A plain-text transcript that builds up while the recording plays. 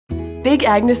Big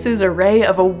Agnes's array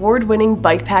of award-winning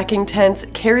bikepacking tents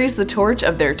carries the torch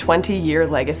of their 20-year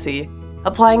legacy.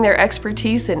 Applying their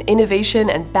expertise in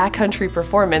innovation and backcountry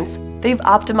performance, they've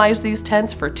optimized these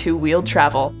tents for two-wheeled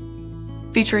travel.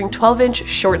 Featuring 12-inch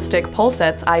short-stick pole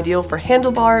sets ideal for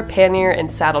handlebar, pannier,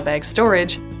 and saddlebag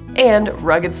storage, and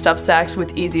rugged stuff sacks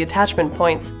with easy attachment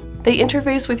points, they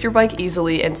interface with your bike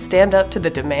easily and stand up to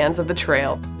the demands of the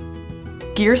trail.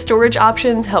 Gear storage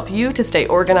options help you to stay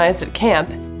organized at camp,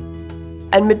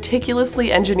 and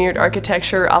meticulously engineered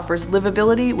architecture offers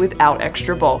livability without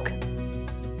extra bulk.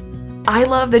 I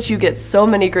love that you get so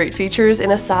many great features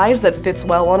in a size that fits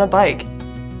well on a bike.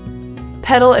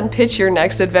 Pedal and pitch your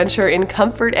next adventure in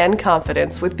comfort and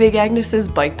confidence with Big Agnes's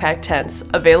Bike Pack tents,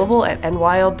 available at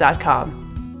Enwild.com.